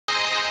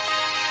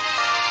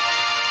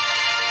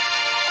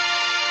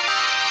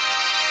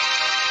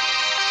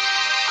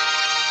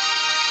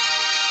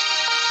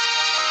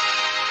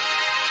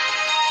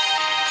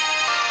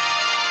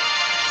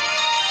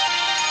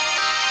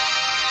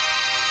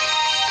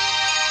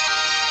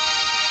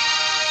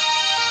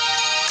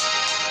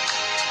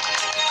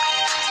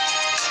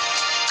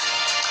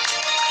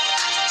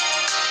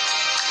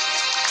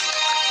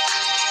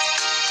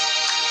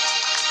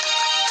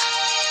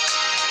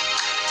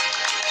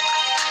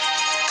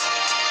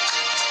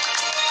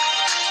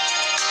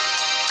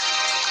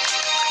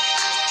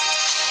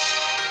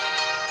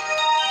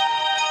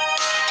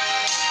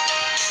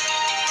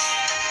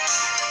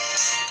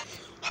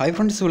Hi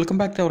friends, welcome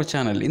back to our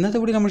channel. ഇന്നത്തെ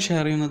video നമ്മൾ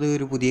share ചെയ്യുന്നത്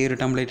ഒരു പുതിയൊരു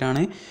ടെംപ്ലേറ്റ്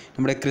ആണ്.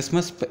 നമ്മുടെ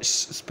ക്രിസ്മസ്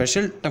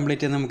സ്പെഷ്യൽ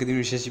ടെംപ്ലേറ്റ് എന്ന് നമുക്ക് ഇതിനെ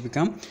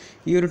വിശേഷിപ്പിക്കാം.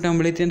 ഈ ഒരു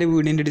ടെംപ്ലേറ്റ് എൻ്റെ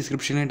വീഡിയോൻ്റെ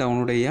ഡിസ്ക്രിപ്ഷനിൽ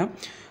ഡൗൺലോഡ് ചെയ്യാം.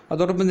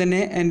 അതോടൊപ്പം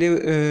തന്നെ എൻ്റെ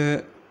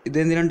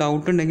ഇതെന്തെങ്കിലും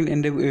ഡൗട്ട് ഉണ്ടെങ്കിൽ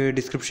എൻ്റെ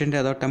ഡിസ്ക്രിപ്ഷൻ്റെ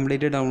അതോ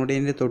ടെംപ്ലേറ്റ് ഡൗൺലോഡ്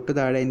ചെയ്യുന്നതിൻ്റെ തൊട്ട്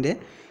താഴെ എൻ്റെ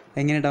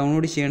എങ്ങനെ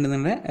ഡൗൺലോഡ്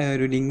ചെയ്യേണ്ടതെന്നുള്ള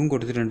ഒരു ലിങ്കും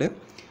കൊടുത്തിട്ടുണ്ട്.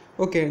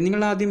 ഓക്കെ,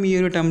 നിങ്ങൾ ആദ്യം ഈ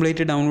ഒരു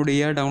ടെംപ്ലേറ്റ് ഡൗൺലോഡ്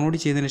ചെയ്യുക. ഡൗൺലോഡ്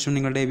ചെയ്തതിന് ശേഷം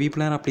നിങ്ങളുടെ Avee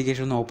പ്ലെയർ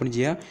ആപ്ലിക്കേഷൻ ഒന്ന് ഓപ്പൺ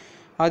ചെയ്യുക.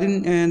 ആദ്യം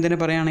തന്നെ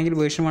പറയുകയാണെങ്കിൽ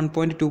വേർഷൻ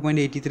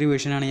 1.2.83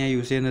 വേർഷനാണ് ഞാൻ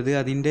യൂസ് ചെയ്യുന്നത്.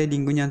 അതിൻ്റെ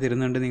ലിങ്കും ഞാൻ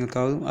തരുന്നുണ്ട്, നിങ്ങൾക്ക്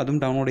അതും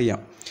ഡൗൺലോഡ് ചെയ്യാം.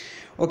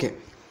 ഓക്കെ,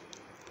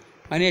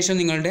 അതിനുശേഷം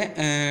നിങ്ങളുടെ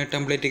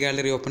ടെംപ്ലേറ്റ്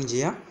ഗാലറി ഓപ്പൺ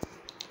ചെയ്യുക.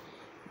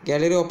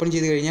 ഗാലറി ഓപ്പൺ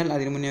ചെയ്ത് കഴിഞ്ഞാൽ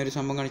അതിന് മുന്നേ ഒരു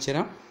സംഭവം കാണിച്ചു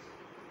തരാം.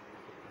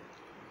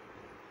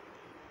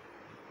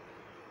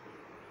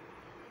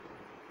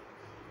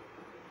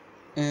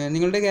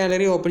 നിങ്ങളുടെ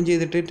ഗാലറി ഓപ്പൺ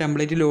ചെയ്തിട്ട്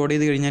ടെംപ്ലേറ്റ് ലോഡ്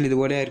ചെയ്ത് കഴിഞ്ഞാൽ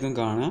ഇതുപോലെ ആയിരിക്കും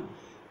കാണുക.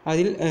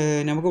 അതിൽ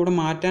നമുക്കിവിടെ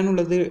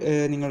മാറ്റാനുള്ളത്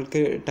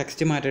നിങ്ങൾക്ക്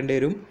ടെക്സ്റ്റ് മാറ്റേണ്ടി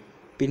വരും,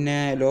 പിന്നെ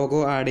ലോഗോ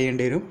ആഡ്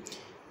ചെയ്യേണ്ടി വരും,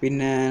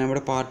 പിന്നെ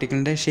നമ്മുടെ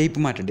പാർട്ടിക്കിളിൻ്റെ ഷേപ്പ്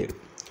മാറ്റേണ്ടി വരും.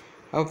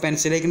 അപ്പോൾ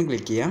പെൻസിലേക്കിന്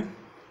ക്ലിക്ക് ചെയ്യാം.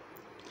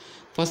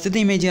 ഫസ്റ്റത്തെ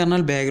ഇമേജ്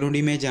പറഞ്ഞാൽ ബാക്ക്ഗ്രൗണ്ട്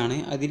ഇമേജ് ആണ്.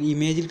 അതിൽ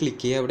ഇമേജിൽ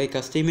ക്ലിക്ക് ചെയ്യുക. അവിടെ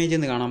കസ്റ്റം ഇമേജ്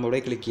എന്ന് കാണാം, അവിടെ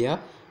ക്ലിക്ക്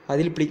ചെയ്യുക.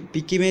 അതിൽ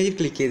പിക്ക് ഇമേജിൽ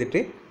ക്ലിക്ക്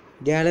ചെയ്തിട്ട്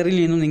ഗാലറിയിൽ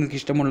നിന്നും നിങ്ങൾക്ക്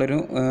ഇഷ്ടമുള്ളൊരു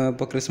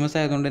ഇപ്പോൾ ക്രിസ്മസ്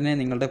ആയതുകൊണ്ട് തന്നെ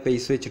നിങ്ങളുടെ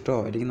ഫേസ് വെച്ചിട്ടോ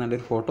അല്ലെങ്കിൽ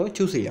നല്ലൊരു ഫോട്ടോ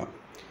ചൂസ് ചെയ്യാം.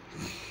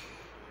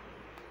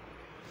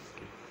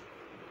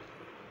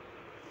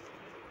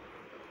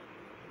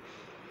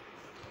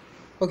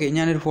 ഓക്കെ,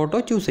 ഞാനൊരു ഫോട്ടോ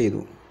ചൂസ്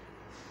ചെയ്തു.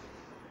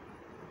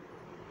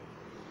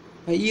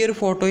 ഈ ഒരു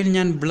ഫോട്ടോയിൽ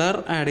ഞാൻ ബ്ലർ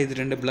ആഡ്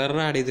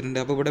ചെയ്തിട്ടുണ്ട്.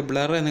 അപ്പോൾ ഇവിടെ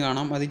ബ്ലർ എന്ന്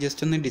കാണാം. അത്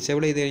ജസ്റ്റ് ഒന്ന്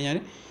ഡിസേബിൾ ചെയ്ത് കഴിഞ്ഞാൽ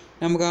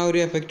നമുക്ക് ആ ഒരു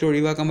എഫക്റ്റ്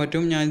ഒഴിവാക്കാൻ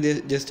പറ്റും. ഞാൻ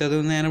ജസ്റ്റ്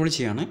അതൊന്ന് എനേബിൾ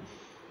ചെയ്യാണ്.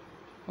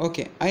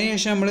 ഓക്കെ,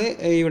 അതിനുശേഷം നമ്മൾ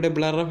ഇവിടെ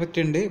ബ്ലർ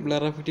എഫക്റ്റ് ഉണ്ട്.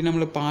 ബ്ലർ എഫക്റ്റ്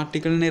നമ്മൾ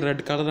പാർട്ടിക്കിളിന്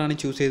റെഡ് കളറാണ്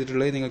ചൂസ്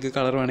ചെയ്തിട്ടുള്ളത്. നിങ്ങൾക്ക്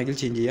കളർ വേണമെങ്കിൽ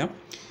ചേഞ്ച് ചെയ്യാം.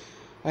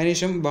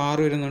 അതിനുശേഷം ബാർ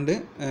വരുന്നുണ്ട്,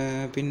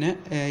 പിന്നെ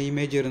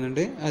ഇമേജ്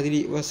വരുന്നുണ്ട്. അതിൽ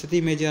ഫസ്റ്റത്തെ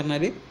ഇമേജ്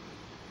പറഞ്ഞാൽ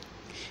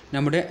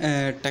നമ്മുടെ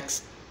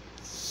ടെക്സ്റ്റ്.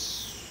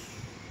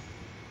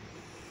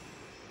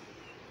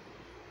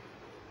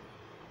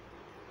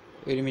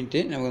 ഒരു മിനിറ്റ്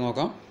നമുക്ക്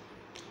നോക്കാം.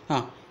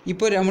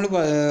 ഇപ്പോൾ നമ്മൾ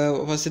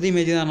ഫസ്റ്റത്തെ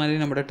ഇമേജ് എന്ന് പറഞ്ഞാൽ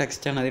നമ്മുടെ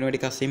ടെക്സ്റ്റാണ്. അതിനുവേണ്ടി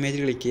കസ്റ്റം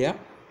ഇമേജിൽ ക്ലിക്ക് ചെയ്യുക.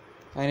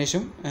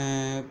 അതിനുശേഷം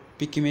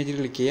പിക്ക് ഇമേജിൽ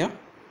ക്ലിക്ക് ചെയ്യുക.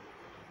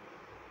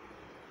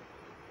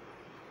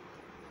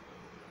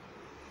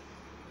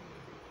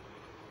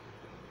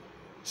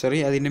 സോറി,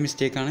 അതിൻ്റെ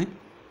മിസ്റ്റേക്കാണ്.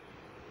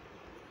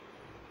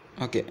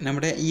 ഓക്കെ,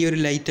 നമ്മുടെ ഈ ഒരു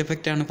ലൈറ്റ്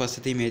എഫക്റ്റാണ്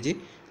ഫസ്റ്റത്തെ ഇമേജ്.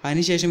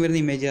 അതിനുശേഷം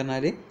വരുന്ന ഇമേജ്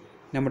പറഞ്ഞാൽ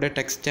നമ്മുടെ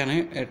ടെക്സ്റ്റാണ്.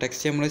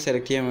 ടെക്സ്റ്റ് നമ്മൾ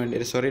സെലക്ട് ചെയ്യാൻ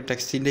വേണ്ടി, സോറി,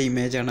 ടെക്സ്റ്റിൻ്റെ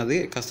ഇമേജാണത്.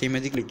 കസ്റ്റം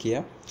ഇമേജ് ക്ലിക്ക്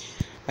ചെയ്യുക.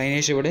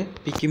 അതിനുശേഷം ഇവിടെ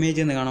പിക്ക് ഇമേജ്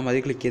എന്ന് കാണാം,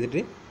 അതിൽ ക്ലിക്ക്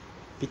ചെയ്തിട്ട്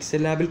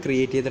പിക്സൽ ലാബിൽ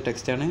ക്രിയേറ്റ് ചെയ്ത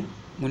ടെക്സ്റ്റാണ്.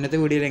 മുന്നത്തെ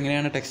വീഡിയോയിൽ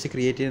എങ്ങനെയാണ് ടെക്സ്റ്റ്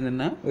ക്രിയേറ്റ്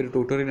ചെയ്യുന്നതെന്ന ഒരു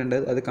ട്യൂട്ടോറിയൽ ഉണ്ട്,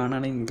 അത്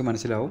കാണുകയാണെങ്കിൽ നിങ്ങൾക്ക്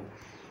മനസ്സിലാവും.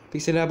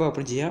 പിക്സൽ ലാബ്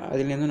ഓപ്പൺ ചെയ്യുക.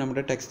 അതിൽ നിന്ന്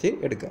നമ്മുടെ ടെക്സ്റ്റ്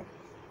എടുക്കുക.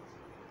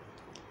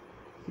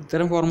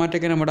 ഇത്തരം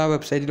ഫോർമാറ്റൊക്കെ നമ്മുടെ ആ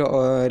വെബ്സൈറ്റിൽ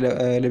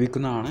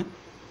ലഭിക്കുന്നതാണ്.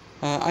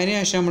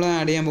 അതിനുശേഷം നമ്മൾ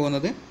ആഡ് ചെയ്യാൻ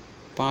പോകുന്നത്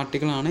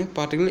പാർട്ടിക്കിളാണ്.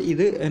 പാർട്ടിക്കിൾ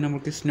ഇത്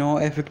നമുക്ക് സ്നോ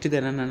എഫക്റ്റ്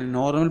തരാനാണ്,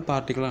 നോർമൽ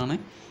പാർട്ടിക്കിളാണ്.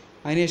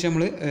 അതിനുശേഷം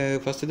നമ്മൾ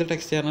ഫസ്റ്റത്തെ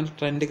ടെക്സ്റ്റ് പറഞ്ഞാൽ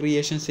ട്രെൻഡ്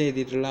ക്രിയേഷൻസ്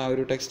എഴുതിയിട്ടുള്ള ആ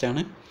ഒരു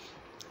ടെക്സ്റ്റാണ്.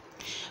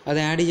 അത്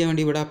ആഡ് ചെയ്യാൻ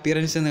വേണ്ടി ഇവിടെ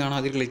അപ്പിയറൻസ് എന്ന് കാണാം,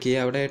 അതിൽ ക്ലിക്ക്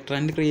ചെയ്യുക. അവിടെ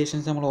ട്രെൻഡ്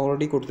ക്രിയേഷൻസ് നമ്മൾ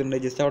ഓൾറെഡി കൊടുത്തിട്ടുണ്ട്.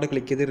 ജസ്റ്റ് അവിടെ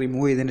ക്ലിക്ക് ചെയ്ത്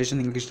റിമൂവ് ചെയ്തതിന് ശേഷം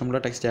നിങ്ങൾക്ക് ഇഷ്ടമുള്ള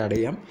ടെക്സ്റ്റ് ആഡ്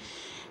ചെയ്യാം.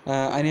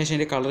 അതിനുശേഷം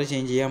അതിൻ്റെ കളർ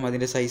ചേഞ്ച് ചെയ്യാം,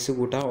 അതിൻ്റെ സൈസ്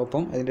കൂട്ടാം.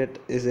 ഒപ്പം അതിൻ്റെ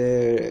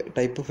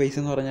ടൈപ്പ് ഫേസ്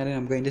എന്ന് പറഞ്ഞാൽ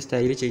നമുക്ക് അതിൻ്റെ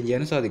സ്റ്റൈൽ ചേഞ്ച്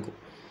ചെയ്യാനും സാധിക്കും.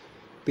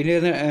 പിന്നെ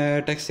വരുന്ന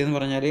ടെക്സ്റ്റ് എന്ന്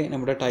പറഞ്ഞാൽ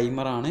നമ്മുടെ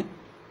ടൈമറാണ്.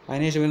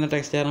 അതിനുശേഷം വരുന്ന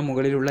ടെക്സ്റ്റ് ആണ്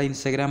മുകളിലുള്ള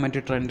ഇൻസ്റ്റാഗ്രാം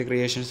മറ്റ് ട്രെൻഡ്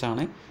ക്രിയേഷൻസ്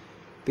ആണ്.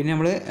 പിന്നെ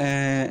നമ്മൾ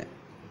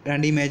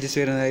രണ്ട് ഇമേജസ്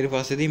വരുന്നത്. അതിൽ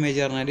ഫസ്റ്റത്തെ ഇമേജ്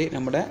പറഞ്ഞാൽ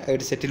നമ്മുടെ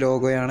ഹെഡ്സെറ്റ്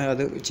ലോഗോയാണ്.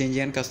 അത് ചേഞ്ച്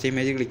ചെയ്യാൻ കസ്റ്റം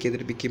ഇമേജ് ക്ലിക്ക്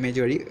ചെയ്തിട്ട് പിക്ക് ഇമേജ്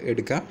വഴി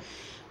എടുക്കുക.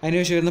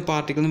 അതിനുശേഷം വരുന്ന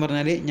പാർട്ടിക്കിൾ എന്ന്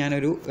പറഞ്ഞാൽ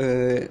ഞാനൊരു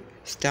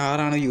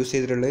സ്റ്റാറാണ് യൂസ്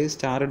ചെയ്തിട്ടുള്ളത്.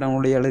 സ്റ്റാർ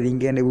ഡൗൺലോഡ് ചെയ്യാനുള്ള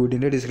ലിങ്ക് എൻ്റെ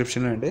വീഡിയോൻ്റെ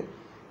ഡിസ്ക്രിപ്ഷനിലുണ്ട്.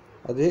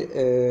 അത്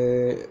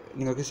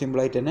നിങ്ങൾക്ക്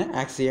സിമ്പിളായിട്ട് തന്നെ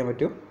ആക്സസ് ചെയ്യാൻ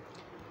പറ്റും.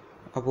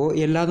 അപ്പോൾ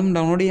എല്ലാതും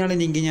ഡൗൺലോഡ്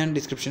ചെയ്യാനുള്ള ലിങ്ക് ഞാൻ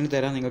ഡിസ്ക്രിപ്ഷനിൽ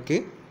തരാം, നിങ്ങൾക്ക്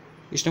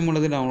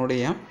ഇഷ്ടമുള്ളത് ഡൗൺലോഡ്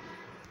ചെയ്യാം.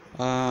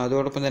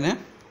 അതോടൊപ്പം തന്നെ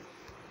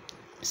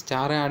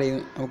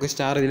നമുക്ക്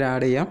സ്റ്റാർ ഇതിൽ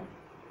ആഡ് ചെയ്യാം.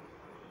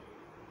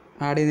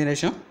 ആഡ് ചെയ്തതിന്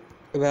ശേഷം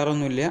വേറെ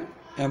ഒന്നുമില്ല,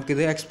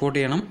 നമുക്കിത് എക്സ്പോർട്ട്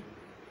ചെയ്യണം.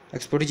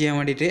 എക്സ്പോർട്ട് ചെയ്യാൻ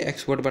വേണ്ടിയിട്ട്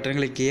എക്സ്പോർട്ട് ബട്ടൺ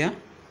ക്ലിക്ക് ചെയ്യുക.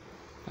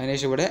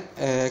 അതിനുശേഷം ഇവിടെ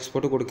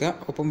എക്സ്പോർട്ട് കൊടുക്കുക.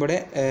 ഒപ്പം ഇവിടെ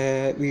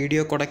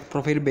വീഡിയോ കൊഡക്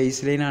പ്രൊഫൈൽ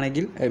ബേസ് ലൈൻ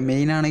ആണെങ്കിൽ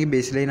മെയിൻ ആണെങ്കിൽ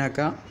ബേസ് ലൈൻ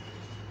ആക്കുക.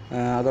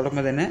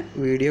 അതോടൊപ്പം തന്നെ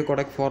video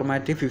കൊഡക്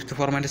format 5th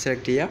format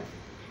select ചെയ്യുക.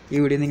 ഈ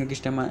വീഡിയോ നിങ്ങൾക്ക്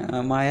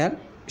ഇഷ്ടമായാൽ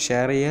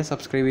ഷെയർ ചെയ്യുക,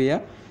 സബ്സ്ക്രൈബ്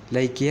ചെയ്യുക,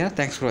 ലൈക്ക് ചെയ്യുക.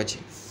 Thanks for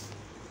watching.